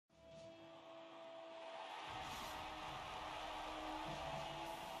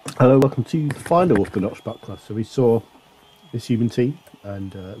Hello, welcome to the final of the Notch Buckler. So we saw this human team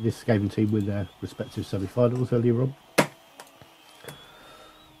and this Skaven team with their respective semi-finals earlier on.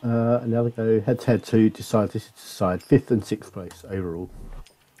 And now they go head-to-head to decide 5th and 6th place overall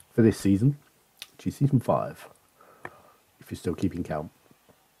for this season, which is season 5, if you're still keeping count.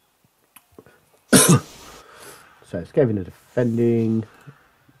 So Skaven are defending,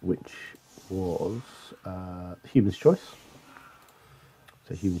 which was Human's choice.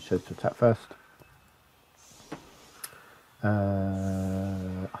 So humans chose to attack first.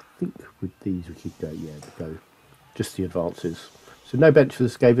 I think with these we could go just the advances. So no bench for the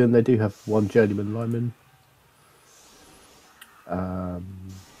Skaven. They do have one journeyman lineman.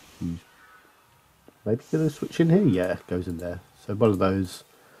 Who's maybe going to switch in here. Yeah, goes in there. So one of those.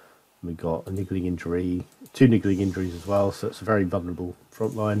 We got a niggling injury, 2 niggling injuries as well. So it's a very vulnerable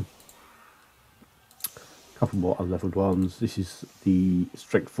front line. Couple more unleveled ones. This is the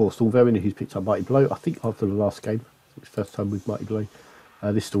Strength 4 Storm Vermin who's picked up Mighty Blow, I think after the last game. It's the first time with Mighty Blow.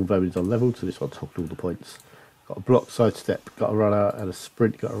 This Storm Vermin is unleveled, so this one took all the points. Got a block, sidestep, got a runner, and a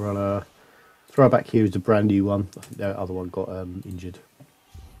sprint, got a runner. Throwback here is a brand new one. I think the other one got injured.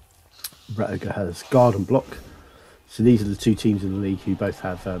 Rat Ogre has guard and block. So these are the 2 teams in the league who both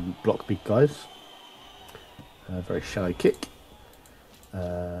have block big guys. Very shallow kick.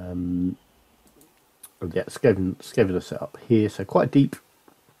 Yeah, Skaven are set up here, so quite deep.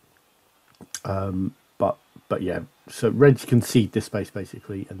 But yeah, so Reds concede this space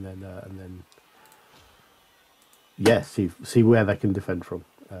basically, and then yeah, see where they can defend from,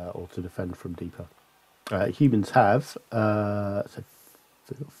 or to defend from deeper. Humans have so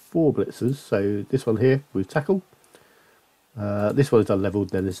 4 blitzers. So this one here with tackle. This one is unleveled.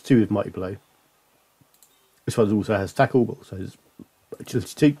 Then there's 2 with Mighty Blow. This one also has tackle, but also has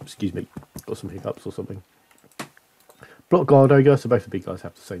agility 2. Excuse me, got some hiccups or something. Block, guard, ogre. So both the big guys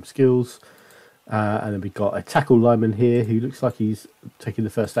have the same skills. And then we've got a tackle lineman here who looks like he's taking the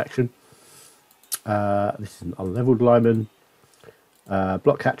first action. This is an unleveled lineman.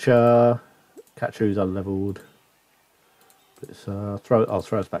 Block catcher. Catcher is unleveled. Let's throw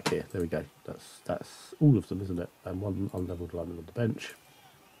us back here. There we go. That's all of them, isn't it? And 1 unleveled lineman on the bench.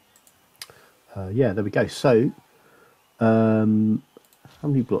 Yeah, there we go. So, how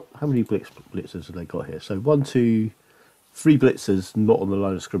many blitzers have they got here? So 1, 2, 3 blitzers not on the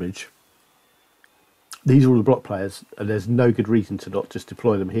line of scrimmage. These are all the block players, and there's no good reason to not just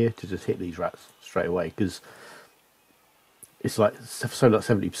deploy them here to just hit these rats straight away, because it's like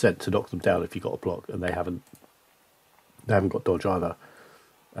 70% to knock them down if you've got a block, and they haven't got dodge either.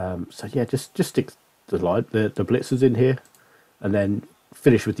 So yeah, just stick the blitzers in here, and then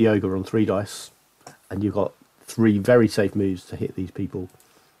finish with the ogre on 3 dice, and you've got 3 very safe moves to hit these people,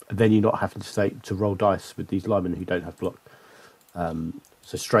 and then you're not having to roll dice with these linemen who don't have block.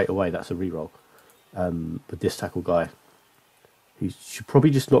 So straight away that's a reroll. With this tackle guy, who should probably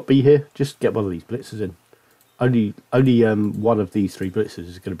just not be here. Just get one of these blitzers in. Only one of these 3 blitzers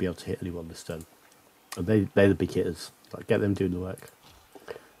is going to be able to hit anyone this turn, and they're the big hitters. Like, get them doing the work,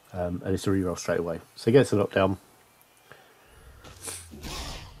 and it's a reroll straight away. So he gets a knockdown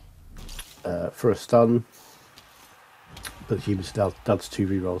for a stun, but the human still does 2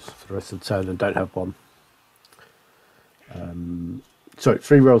 rerolls for the rest of the turn and don't have 1. Sorry,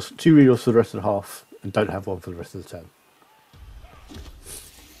 2 rerolls for the rest of the half, and don't have 1 for the rest of the turn.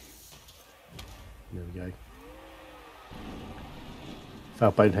 There we go.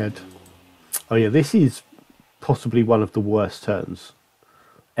 Foul Bonehead. Oh yeah, this is possibly one of the worst turns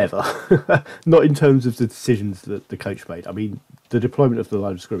ever. Not in terms of the decisions that the coach made. I mean, the deployment of the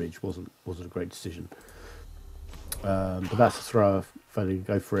line of scrimmage wasn't a great decision. But that's a thrower failing to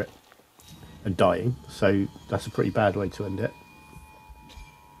go for it and dying. So that's a pretty bad way to end it.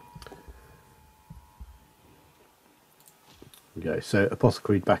 There we go. So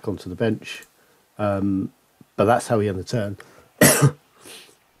Apothecary back onto the bench. But that's how he ended the turn.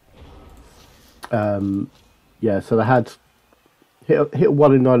 Yeah, so they had hit a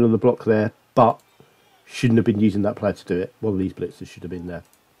 1 in 9 on the block there, but shouldn't have been using that player to do it. One of these blitzers should have been there.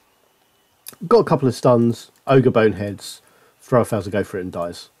 Got a couple of stuns, ogre boneheads, thrower fails to go for it and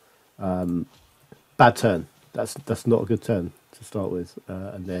dies. Bad turn. That's not a good turn to start with,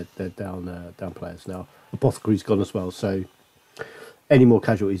 and they're down players now. Apothecary's gone as well, so any more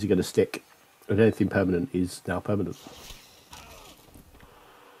casualties are going to stick, and anything permanent is now permanent.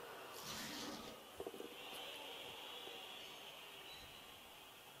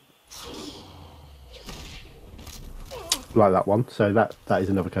 Like that one. So that is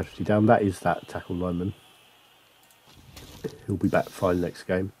another casualty down. That is that tackle lineman. He'll be back fine next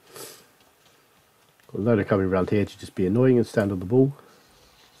game. Got a loader coming around here to just be annoying and stand on the ball.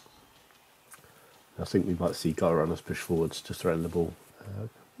 I think we might see guy runners push forwards to threaten the ball.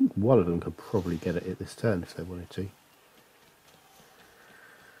 One of them could probably get it this turn if they wanted to.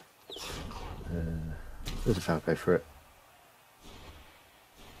 There's a foul, go for it.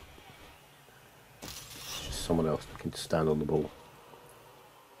 Just someone else looking to stand on the ball.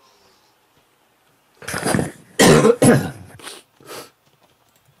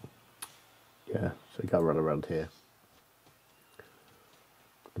 Yeah, so you got to run around here.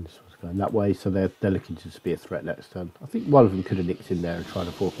 And this one's going that way, so they're looking to just be a threat next turn. I think one of them could have nicked in there and tried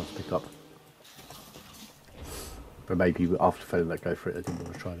a 4+ pick up. But maybe after failing that go for it, they didn't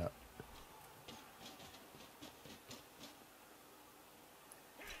want to try that.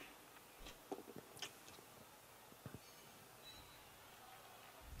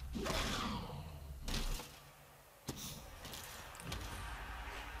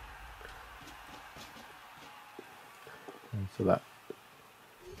 And so that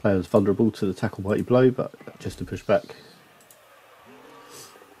player's vulnerable to the tackle mighty blow, but just to push back.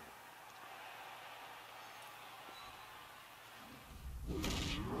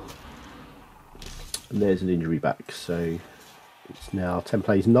 And there's an injury back, so it's now 10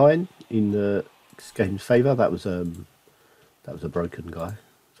 plays 9 in the game's favour. That was a broken guy.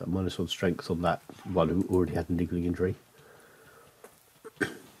 So -1 strength on that one who already had a niggling injury.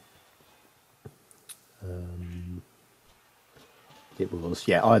 It was,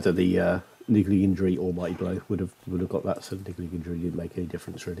 yeah, either the niggling injury or mighty blow would have got that. So the niggling injury didn't make any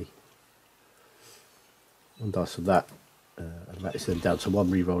difference really. 1 dice on that, and that is then down to 1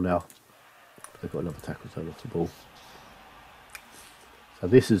 reroll now. They've got another tackle turn off the ball. So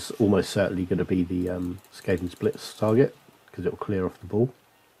this is almost certainly going to be the Skaven Blitz target, because it will clear off the ball.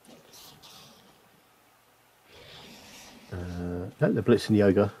 No, they're blitzing the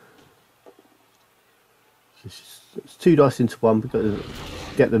ogre. It's 2 dice into 1. We've got to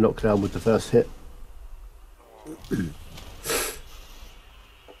get the knockdown with the first hit.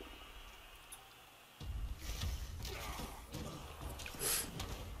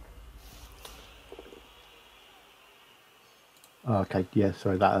 Okay, yeah,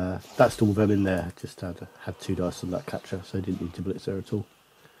 sorry, that storm venom in there just had 2 dice on that catcher, so didn't need to blitz there at all.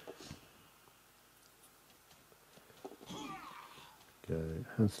 Go,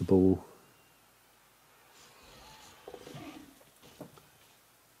 hands the ball.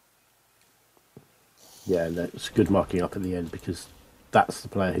 Yeah, and it's good marking up at the end because that's the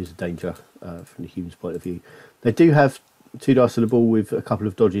player who's a danger from the human's point of view. They do have 2 dice on the ball with a couple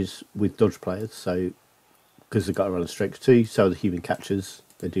of dodges with dodge players, so because they've got to run a strength 2, so the human catchers,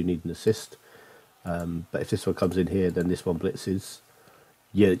 they do need an assist. But if this one comes in here, then this one blitzes.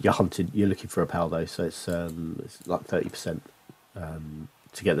 You're hunting, you're looking for a pal though, so it's like 30%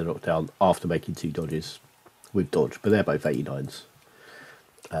 to get the knockdown after making 2 dodges with dodge, but they're both 89s.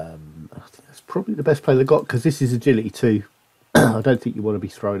 I think that's probably the best play they've got, because this is agility 2. I don't think you want to be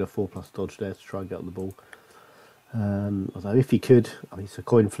throwing a 4+ dodge there to try and get on the ball. Although if you could, I mean, it's a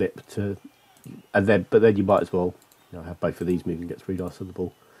coin flip to, but then you might as well, have both of these moving, get 3 dice on the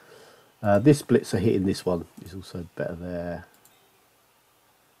ball. This blitzer hitting this one is also better there.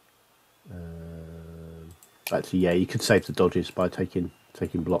 Actually, yeah, you could save the dodges by taking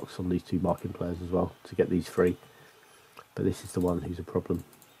blocks on these 2 marking players as well to get these free. But this is the one who's a problem.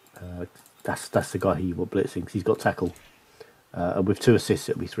 That's the guy who you want blitzing, because he's got tackle. And with 2 assists,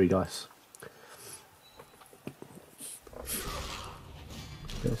 it'll be 3 dice.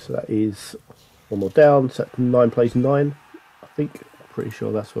 Okay, so that is 1 more down. So that's 9 plays 9, I think. Pretty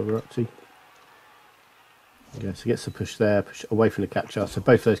sure that's where we're up to. Yeah, so gets the push there, push away from the catcher. So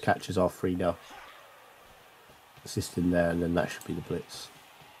both those catchers are free now. Assist in there, and then that should be the blitz.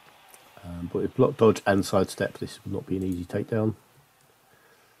 But with block, dodge and sidestep, this will not be an easy takedown.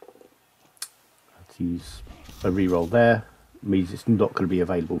 I'll use a reroll there. It means it's not going to be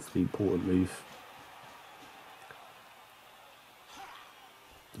available for the important move.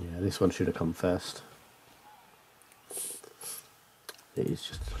 Yeah, this one should have come first. It is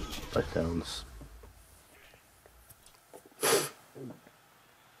just both downs.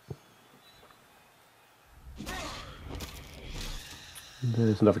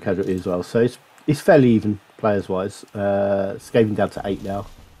 There's another casualty as well, so it's fairly even players wise. Skaven down to 8 now.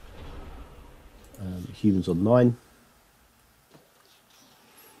 Humans on 9.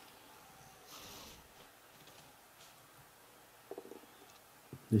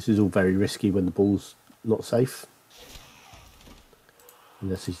 This is all very risky when the ball's not safe.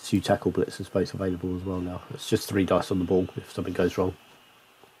 And there's these 2 tackle blitzers both available as well now. It's just 3 dice on the ball if something goes wrong.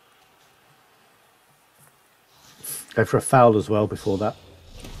 Go for a foul as well before that.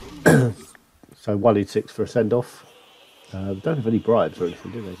 So 1 in 6 for a send-off. Don't have any bribes or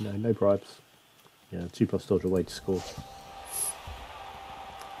anything, do they? No bribes. Yeah, 2+ dodge away to score.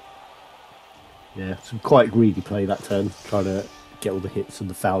 Yeah, some quite greedy play that turn, trying to get all the hits and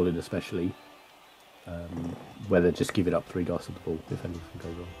the fouling especially. Where they're just giving up 3 dice on the ball if anything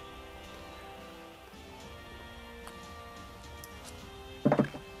goes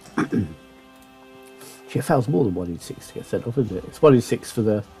wrong. She fouls more than 1 in 6 to get sent off, isn't it? It's 1 in 6 for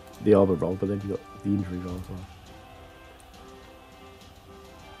the armour roll, but then you've got the injury roll as well.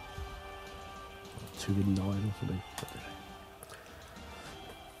 2 in 9 or something.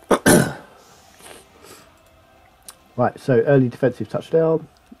 Right, so early defensive touchdown.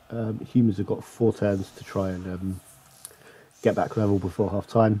 Humans have got 4 turns to try and get back level before half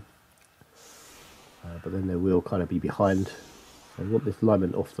time. But then they will kind of be behind. So you want this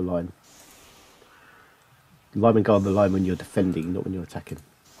lineman off the line. Lineman guard the line when you're defending, not when you're attacking.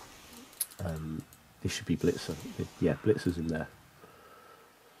 This should be blitzer. Yeah, blitzer's in there.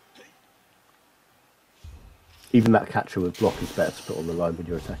 Even that catcher with block is better to put on the line when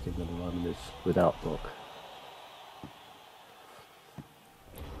you're attacking than the lineman is without block.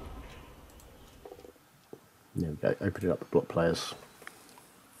 There we go, opening up the block players.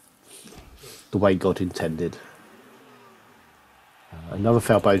 The way God intended. Another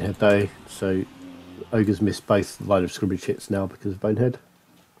foul bonehead though, so Ogre's missed both line of scrimmage hits now because of bonehead.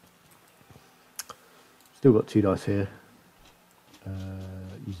 Still got 2 dice here.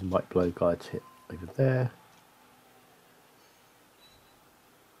 Using white blow guide to hit over there.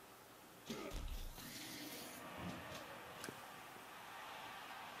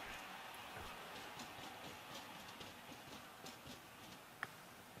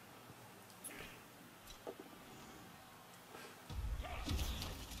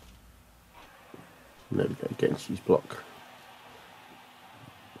 There we go, getting to use block.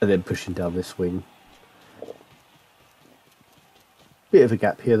 And then pushing down this wing. Bit of a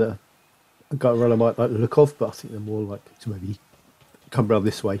gap here that a guy runner might like the look of, but I think they're more likely to maybe come around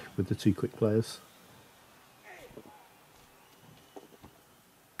this way with the 2 quick players.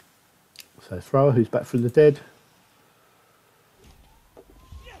 So thrower, who's back from the dead.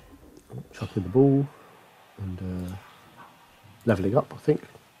 Chucking the ball and levelling up, I think.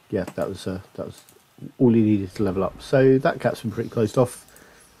 Yeah, that was all he needed to level up. So that gap's been pretty closed off.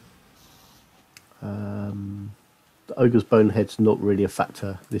 The Ogre's Bonehead's not really a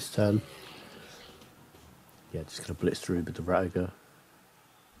factor this turn. Yeah, just going to blitz through with the Rat Ogre.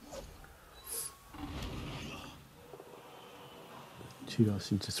 Two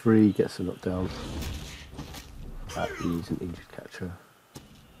dice into 3, gets a knockdown. That is an injured catcher.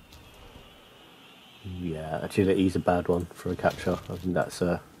 Yeah, actually that is a bad one for a catcher. I think that's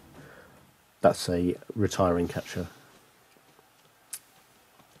a retiring catcher.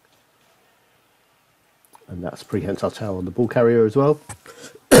 And that's prehensile tower on the ball carrier as well.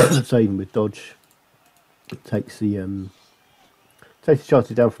 So even with dodge, it takes the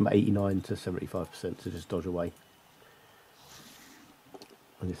chances down from 89 to 75% to just dodge away.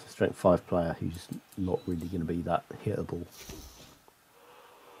 And it's a strength 5 player who's not really going to be that hittable.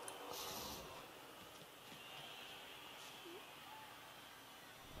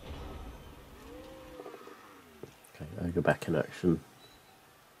 Okay, I'll go back in action.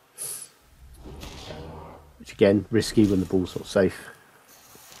 Which again, risky when the ball's not safe.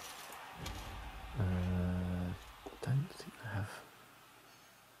 Don't think I have.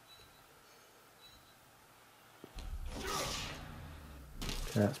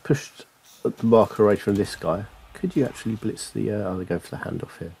 Okay, that's pushed the marker away from this guy. Could you actually blitz the... oh, they go for the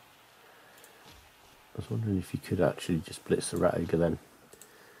handoff here. I was wondering if you could actually just blitz the Rat Ogre then.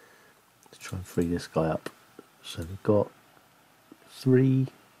 To try and free this guy up. So we've got 3,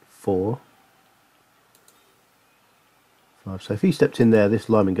 4... 5. So if he stepped in there, this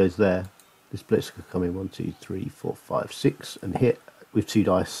lineman goes there. This blitzer could come in 1, 2, 3, 4, 5, 6 and hit with 2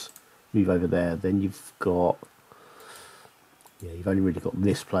 dice. Move over there. Then you've got, yeah, you've only really got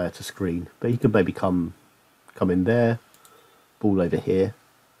this player to screen, but he could maybe come in there, ball over here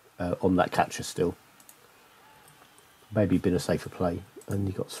on that catcher still. Maybe been a safer play, and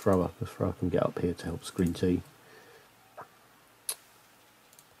you got thrower. The thrower can get up here to help screen too.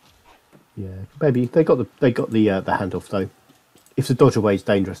 Yeah, maybe they got the handoff though. If the dodge away is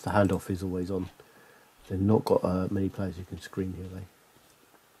dangerous, the handoff is always on. They've not got many players who can screen here though.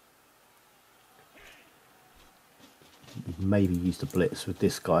 You maybe use the blitz with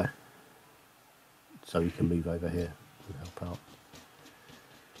this guy, so you can move over here and help out.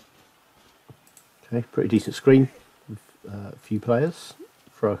 Okay, pretty decent screen with a few players.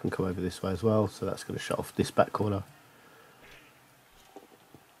 Thrower can come over this way as well, so that's going to shut off this back corner.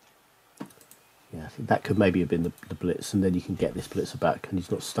 Yeah, I think that could maybe have been the blitz, and then you can get this blitzer back, and he's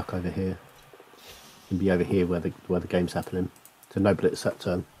not stuck over here. can be over here where the game's happening. So no blitz that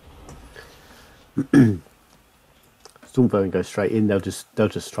turn. Stormvermin go straight in. They'll just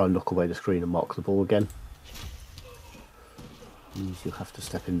try and knock away the screen and mark the ball again. And he'll have to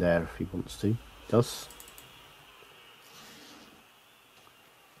step in there if he wants to. He does.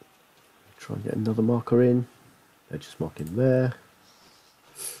 Try and get another marker in. They're just marking there.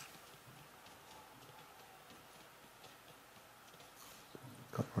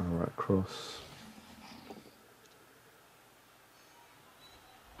 Got run right across.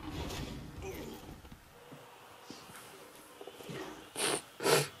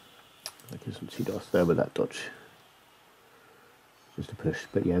 That gives them 2 dice there with that dodge. Just a push.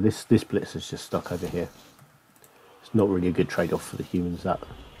 But yeah, this blitz is just stuck over here. It's not really a good trade-off for the humans, that.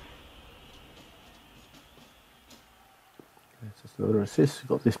 That's another assist. We've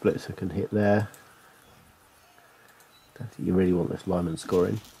got this blitzer can hit there. Don't think you really want this lineman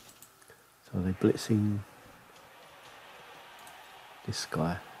scoring. So are they blitzing this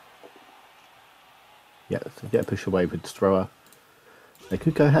guy? Yeah, so get a push away with the thrower. They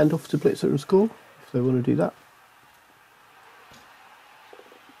could go handoff to blitzer and score if they want to do that.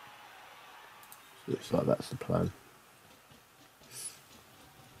 Looks like that's the plan.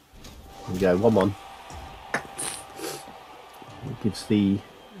 There we go, 1-1. It gives the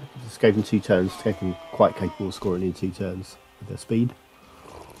Skaven 2 turns, taking quite capable of scoring in 2 turns with their speed.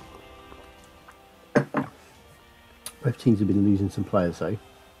 Both teams have been losing some players though.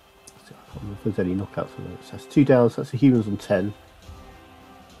 So I can't remember if there's any knockouts for those. So that's 2 downs, that's the humans on 10.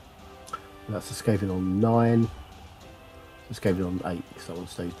 And that's the Skaven on 9. The Skaven on 8 because that one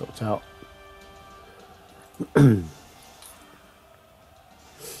stays knocked out.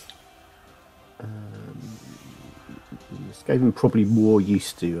 Skaven probably more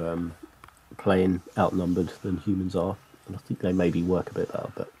used to playing outnumbered than humans are, and I think they maybe work a bit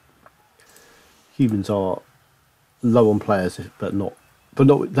better. But humans are low on players, but not.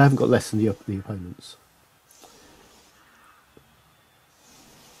 They haven't got less than the opponents.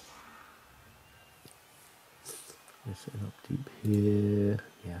 Setting up deep here.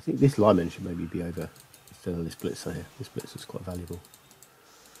 Yeah, I think this lineman should maybe be over instead of this blitzer here. This blitzer is quite valuable.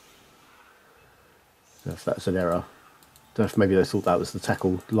 So if that's an error. Don't know if maybe they thought that was the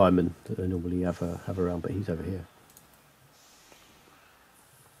tackle lineman that they normally have around, but he's over here.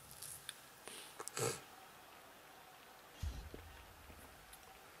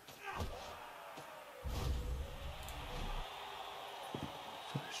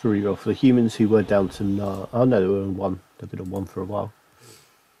 So it's really well for the humans who were down to 9. Oh no, they were on 1. They've been on 1 for a while.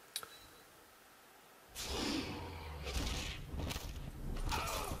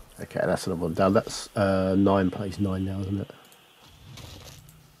 Okay, that's another one down. That's 9 plays 9 now, isn't it?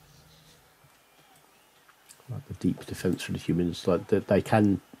 Like the deep defence for the humans, like they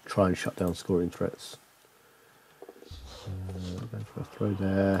can try and shut down scoring threats. Going for a throw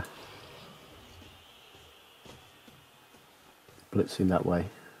there. Blitzing that way.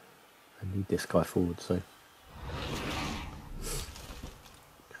 I need this guy forward, so.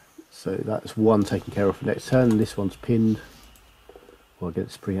 So that's 1 taken care of for next turn. This one's pinned. Or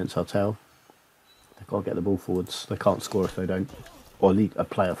against prehensile tail. They've got to get the ball forwards. They can't score if they don't. Or lead a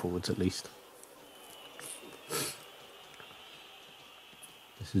player forwards at least.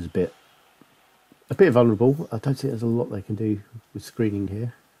 This is a bit vulnerable. I don't think there's a lot they can do with screening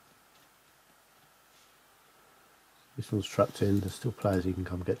here. This one's trapped in. There's still players who can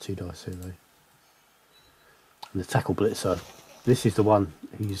come and get 2 dice here though. And the tackle blitzer. This is the one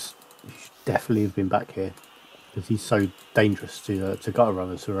who's definitely been back here. Because he's so dangerous to gutter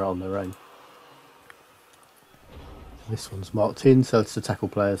runners who are on their own. This one's marked in, so it's the tackle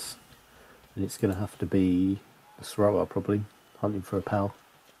players. And it's going to have to be the thrower probably, hunting for a pal.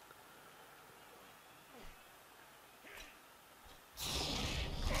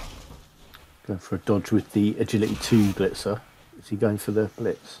 Going for a dodge with the agility 2 blitzer. Is he going for the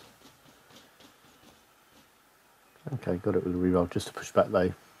blitz? Okay, got it with a reroll just to push back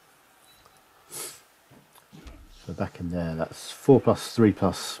though. So back in there, that's 4+,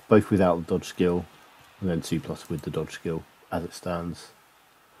 3+, both without the dodge skill, and then 2+ with the dodge skill as it stands.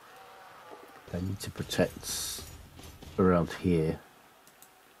 They need to protect around here,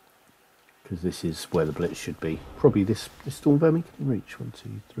 because this is where the blitz should be. Probably this Stormvermin can reach 1,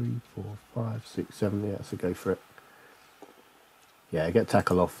 2, 3, 4, 5, 6, 7. Yeah, so go for it. Yeah, get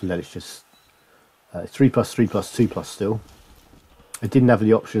tackle off, and then it's just 3+, 3+, 2+ still. I didn't have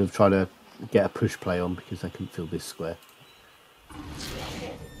the option of trying to get a push play on because they couldn't fill this square.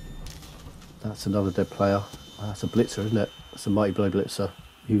 That's another dead player. Oh, that's a blitzer, isn't it? That's a Mighty Blow blitzer,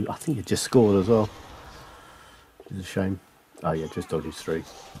 who I think had just scored as well. It's a shame. Oh yeah, just dodges through.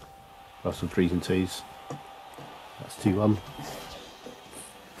 Plus some 3s and 2s. That's 2-1.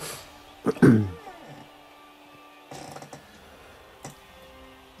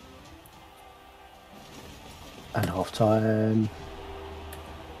 And half time.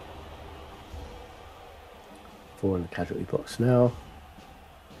 4 in the casualty box now.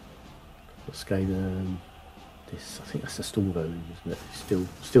 Skaven. This, I think that's the Stormvermin, isn't it?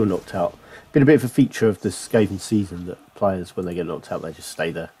 Still knocked out. Been a bit of a feature of the Skaven season that players, when they get knocked out, they just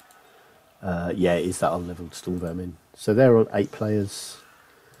stay there. Yeah, it is that unleveled Stormvermin. So they're on 8 players.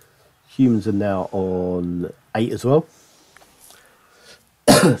 Humans are now on 8 as well.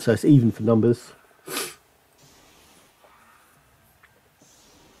 So it's even for numbers.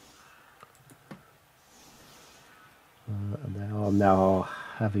 And they are now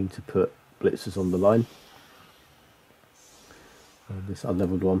having to put blitzers on the line. This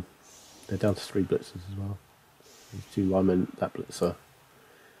unleveled one. They're down to 3 blitzers as well. There's 2 linemen, that blitzer.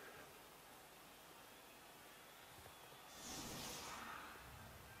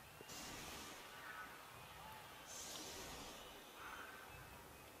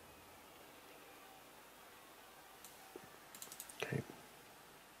 Okay.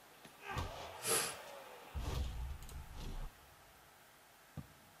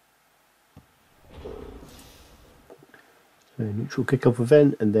 So neutral kick-off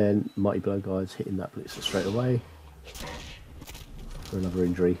event, and then Mighty Blow guys hitting that blitzer straight away for another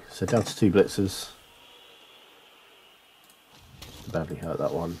injury. So down to 2 blitzers. Badly hurt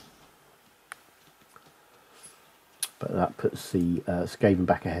that one. But that puts the Skaven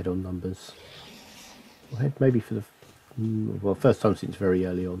back ahead on numbers. Ahead maybe for the well, first time since very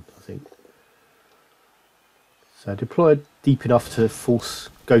early on, I think. So deployed deep enough to force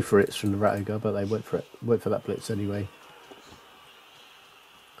go for it from the Rat Ogre, but they went for it. Went for that blitz anyway.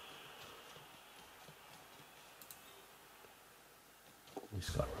 This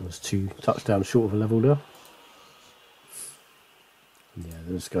guy runs 2 touchdowns short of a level now. Yeah,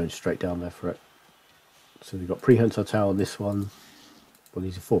 they're just going straight down there for it. So we've got prehensile tail on this one. Well,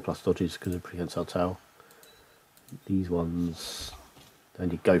 these are 4+ dodges because of prehensile tail. These ones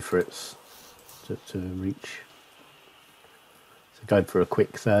only go for it to reach. So going for a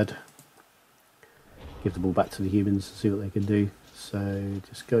quick third. Give the ball back to the humans and see what they can do. So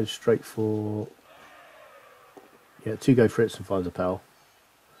just go straight for, yeah, 2 go for it and finds a pal.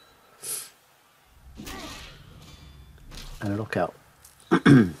 And a knockout.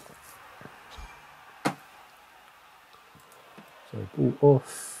 So ball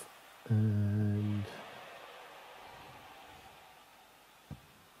off, and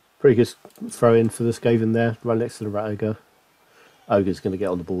pretty good throw in for the Skaven there, right next to the Rat Ogre. Ogre's going to get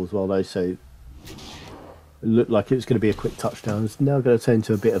on the ball as well though, so it looked like it was going to be a quick touchdown. It's now going to turn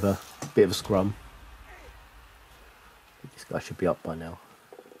into a bit of a scrum. This guy should be up by now.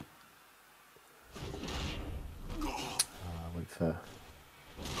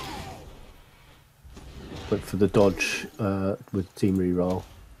 Went for the dodge with team reroll.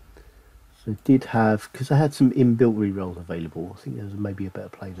 So I did have, because I had some inbuilt rerolls available. I think there's maybe a better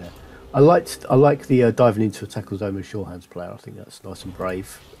play there. I like the diving into a tackle zone with sure hands player. I think that's nice and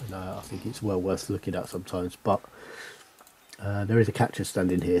brave, and I think it's well worth looking at sometimes. But there is a catcher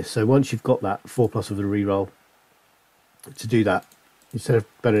standing here, so once you've got that 4+ with a reroll, to do that instead of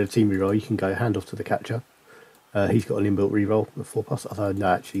better a team reroll, you can go hand off to the catcher. He's got an inbuilt reroll of 4+. Although no,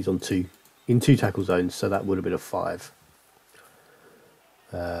 actually he's on 2 in 2 tackle zones, so that would have been a 5.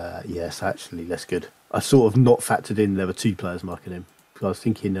 Yes, actually that's good. I sort of not factored in there were 2 players marking him. I was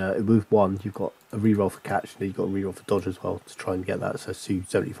thinking with 1 you've got a reroll for catch, and you've got a reroll for dodge as well to try and get that. So it's 2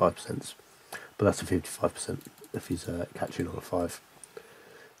 75%, but that's a 55% if he's catching on a 5.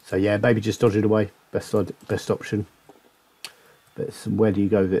 So yeah, maybe just dodge it away. Best option. But where do you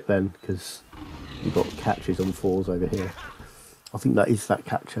go with it then? Because you've got catches on 4s over here. I think that is that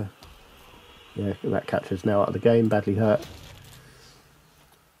catcher. Yeah, that catcher's now out of the game, badly hurt.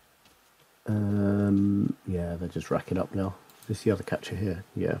 Yeah, they're just racking up now. Is this the other catcher here?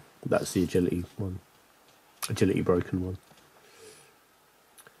 Yeah, that's the agility one. Agility broken one.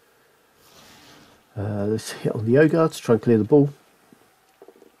 Let's hit on the Ogre to try and clear the ball.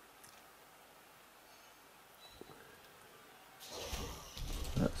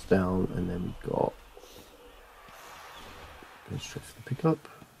 That's down, and then we've got, go straight for the pickup.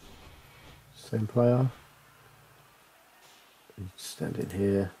 Same player. Stand in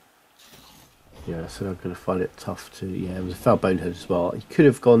here. Yeah, so I'm going to find it tough to, yeah, it was a foul bonehead as well. You could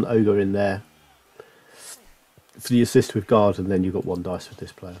have gone Ogre in there for the assist with guard, and then you've got 1 dice with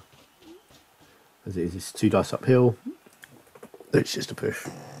this player. As it is, it's 2 dice uphill. It's just a push.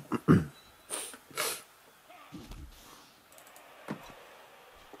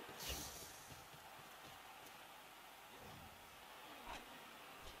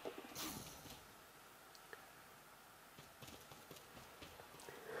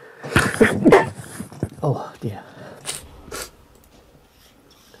 Oh dear.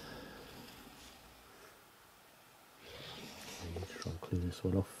 Try and clear this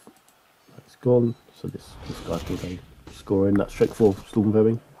one off. That's gone. So this guy can go scoring that strike for Storm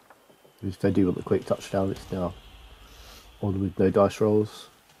Vermin. If they do want the quick touchdown, it's now on with no dice rolls.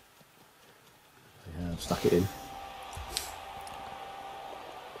 They have stuck it in.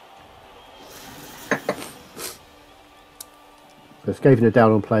 So Skaven are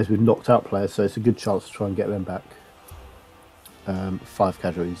down on players, we've knocked out players, so it's a good chance to try and get them back. 5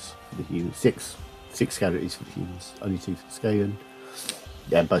 casualties for the humans, six casualties for the humans, only 2 for the Skaven.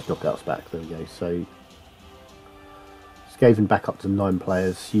 Yeah, both knockouts back, there we go. So Skaven back up to 9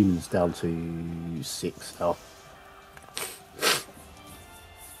 players, humans down to 6 now.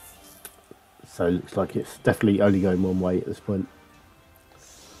 So it looks like it's definitely only going one way at this point.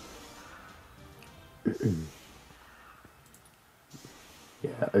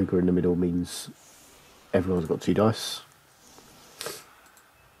 Yeah, ogre in the middle means everyone's got 2 dice.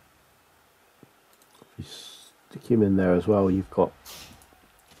 If you stick him in there as well, you've got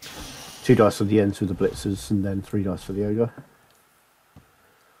 2 dice on the ends with the blitzers and then 3 dice for the ogre.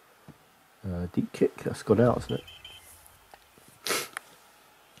 Deep kick, that's gone out, isn't it?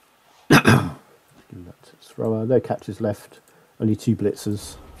 Give that to thrower. No catches left, only 2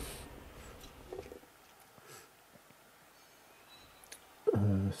 blitzers.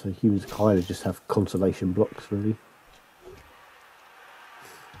 So humans kind of just have consolation blocks, really.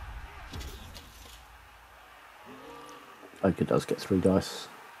 Ogre does get 3 dice.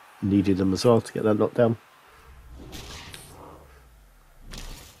 Needed them as well to get that knockdown.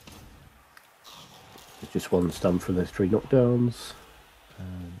 Just 1 stun for those 3 knockdowns.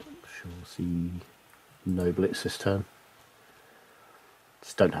 And I'm sure we'll see no blitz this turn.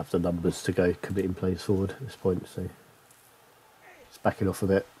 Just don't have the numbers to go committing plays forward at this point, so it's backing off a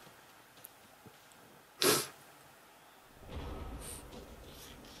bit.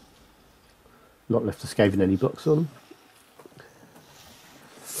 Not left to Skaven any blocks on.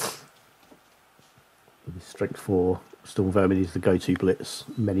 With strength 4, Storm Vermin is the go-to blitz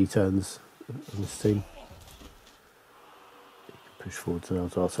many turns in this team. You can push forward to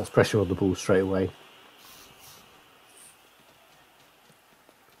as well, so that's pressure on the ball straight away.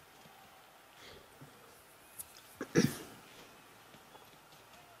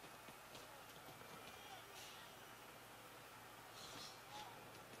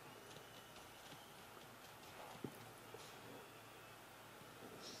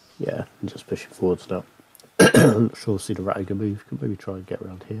 Yeah, and just pushing forwards now. I'm not sure we'll see the rat ogre move. Can maybe try and get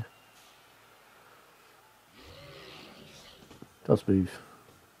around here. Does move.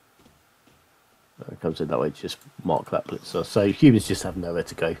 It comes in that way to just mark that blitzer. So humans just have nowhere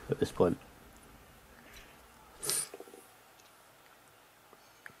to go at this point.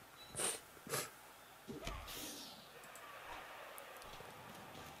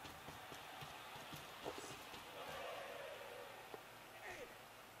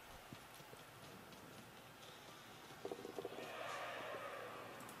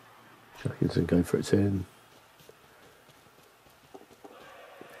 Chuckins and go for its in.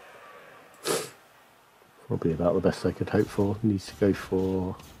 Probably about the best they could hope for. Needs to go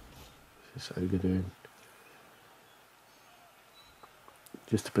for. What's this ogre doing?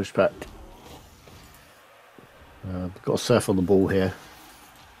 Just to push back. We've got a surf on the ball here.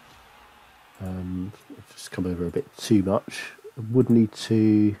 Just come over a bit too much. Would need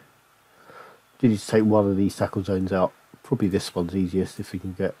to. Did need to take one of these tackle zones out. Probably this one's easiest if we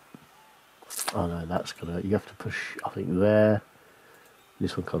can get. Oh no, that's gonna. You have to push. I think there.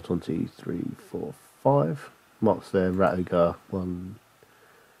 This one comes 1, 2, 3, 4, 5. Marks there. Rat ogre 1,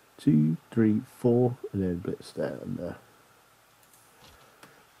 2, 3, 4, and then blitz there and there.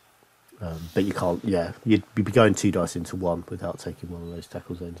 But you can't. Yeah, you'd be going 2 dice into 1 without taking one of those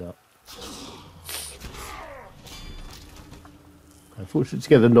tackle zones out. Unfortunately, to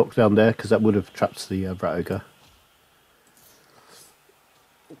get the knockdown there because that would have trapped the rat ogre.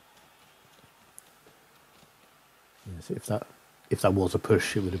 So if that was a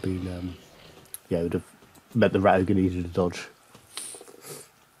push, it would have been yeah, it would have meant the rat ogre needed a dodge.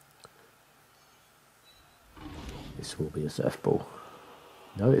 This will be a surf ball.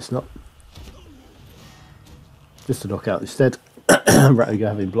 No, it's not. Just a knockout instead. Rat ogre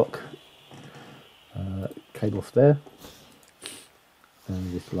having block came off there,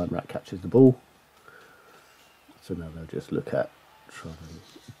 and this line rat catches the ball. So now they'll just look at trying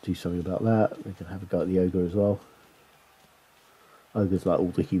to do something about that. They can have a go at the ogre as well. Ogre's like all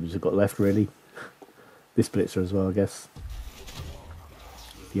the humans have got left, really. This blitzer as well, I guess.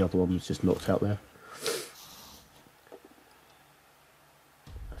 The other one was just knocked out there.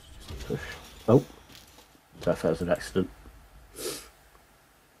 Let's just push. Oh, that was an accident.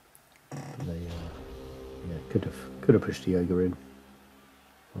 But they, yeah, could have pushed the ogre in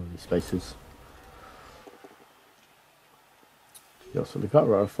on these spaces. Got something got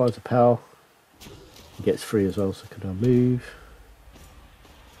right. Finds a power. He gets free as well, so can I move?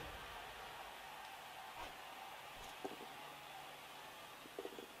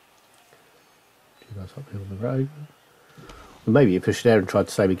 Two guys up here on the road. Well, maybe you pushed there and tried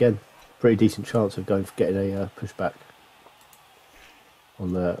the same again. Pretty decent chance of going for getting a pushback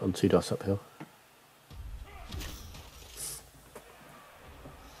on 2 dice uphill.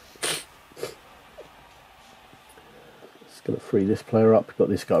 Just going to free this player up. Got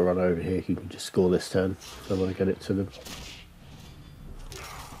this guy run over here. He can just score this turn. So I want to get it to them.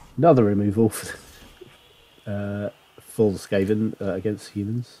 Another removal for the Skaven against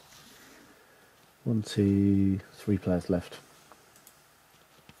humans. 1, 2, 3 players left.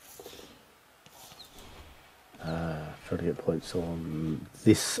 Trying to get points on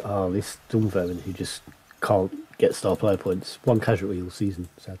this Storm Vermin who just can't get star player points. 1 casualty all season,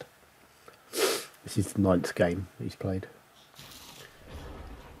 sad. This is the 9th game that he's played.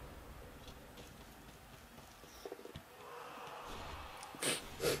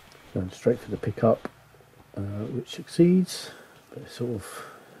 Going straight for the pickup, which succeeds, but sort of,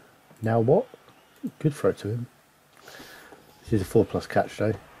 now what? Good throw to him. This is a 4+ catch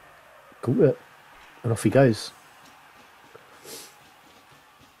though. Caught it, and off he goes.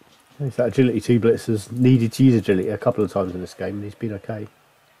 He's that agility 2 blitzers, needed to use agility a couple of times in this game and he's been okay.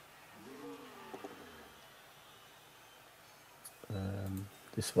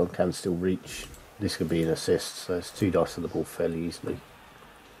 This one can still reach. This could be an assist, so it's 2 dice on the ball fairly easily.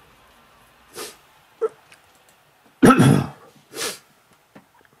 Yeah,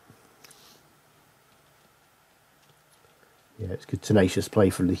 it's good tenacious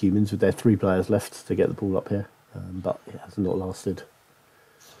play from the humans with their 3 players left to get the ball up here, but it has not lasted.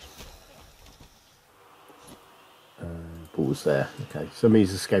 Ball's there. Okay, so it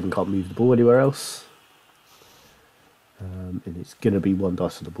means the Skaven can't move the ball anywhere else, and it's going to be 1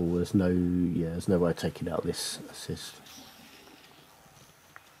 dice on the ball. There's no way of taking out this assist.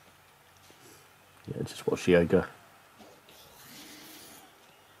 Yeah, just watch the ogre.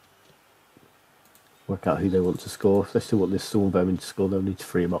 Work out who they want to score. If they still want this Storm Vermin to score, they'll need to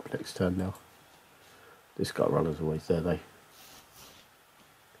free him up next turn now. This guy runner's always there though.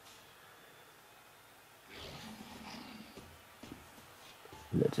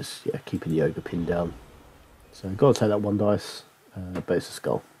 And they're just keeping the ogre pinned down. So I've got to take that 1 dice, but it's a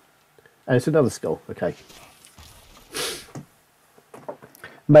skull. And it's another skull, okay.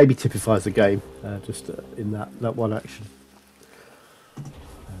 Maybe typifies the game, just in that one action.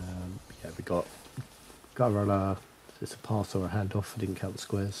 Yeah, we got a runner. It's a pass or a handoff. I didn't count the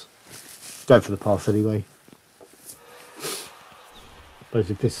squares. Go for the pass anyway. Suppose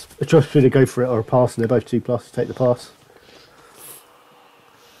if this a choice between a go for it or a pass, and they're both 2+, take the pass.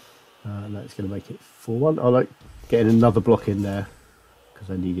 And that's going to make it 4-1. I like getting another block in there because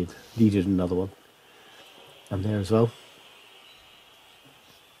I needed another one. And there as well.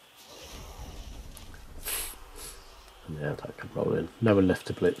 And yeah, that can roll in. No one left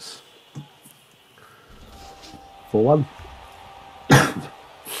to blitz. 4-1. I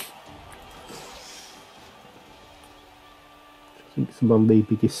think it's among the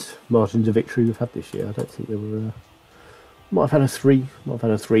biggest margins of victory we've had this year. I don't think there were. Might have had a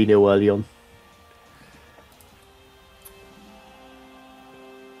 3-0 early on.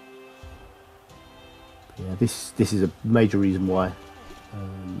 But yeah, this is a major reason why.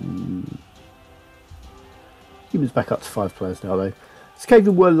 Humans back up to 5 players now though.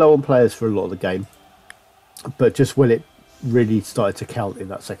 Skaven were low on players for a lot of the game, but just when it really started to count in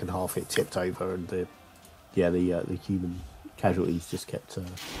that second half, it tipped over, and the human casualties just kept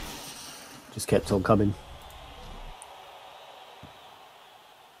on coming.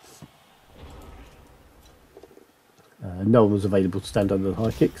 No one was available to stand under the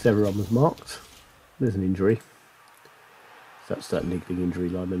high kicks. Everyone was marked. There's an injury. So that's that niggling injury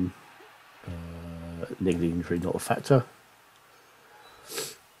lineman. Niggling injury not a factor.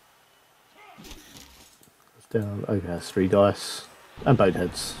 It's down. Okay, that's 3 dice and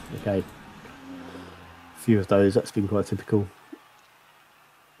boneheads. Okay, a few of those. That's been quite typical.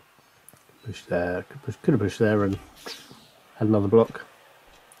 Push there. Could have pushed there and had another block.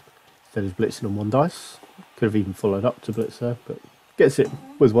 Instead of blitzing on 1 dice. Could have even followed up to blitz there, but gets it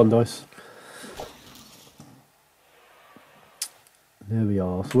with 1 dice. There we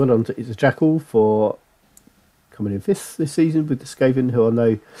are. So well on to It's a Jackal for coming in 5th this season with the Skaven, who I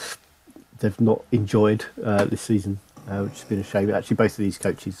know they've not enjoyed this season. which has been a shame. Actually, both of these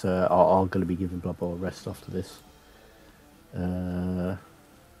coaches are going to be given Blood Bowl a rest after this.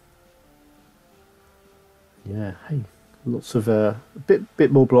 Yeah, hey, lots of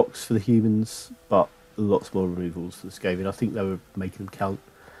bit more blocks for the humans, but lots more removals for the Skaven. I think they were making them count.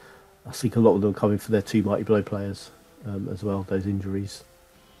 I think a lot of them coming for their 2 Mighty Blow players as well. Those injuries.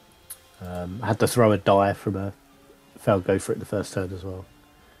 I had to throw a die from a failed go for it the first turn as well.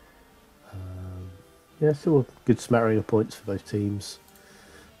 Yeah, still a good smattering of points for both teams.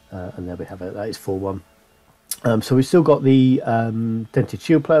 And there we have it. That is 4-1. So we've still got the Dented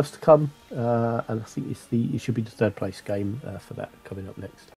Shield playoffs to come, and I think it should be the 3rd place game for that coming up next.